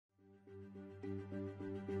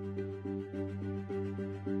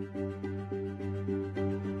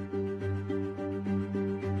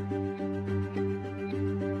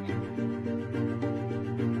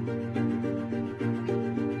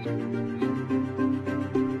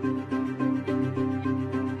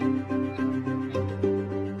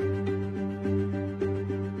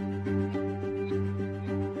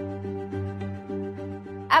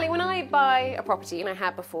Ali, when I buy a property, and I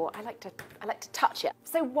have before, I like to touch it.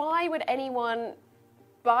 So why would anyone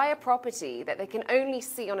buy a property that they can only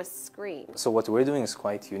see on a screen? So what we're doing is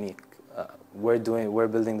quite unique. We're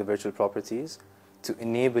building the virtual properties to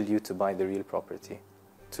enable you to buy the real property,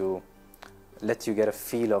 to let you get a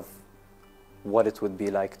feel of what it would be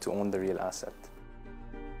like to own the real asset.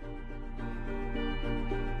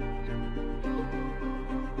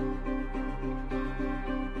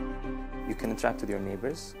 You can interact with your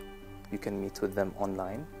neighbors. You can meet with them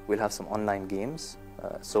online. We'll have some online games.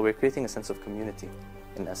 So we're creating a sense of community,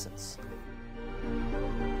 in essence.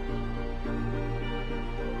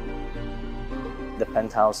 The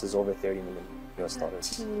penthouse is over $30 million US.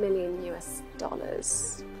 $30 million US.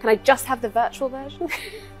 Can I just have the virtual version?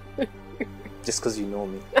 Just because you know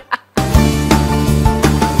me.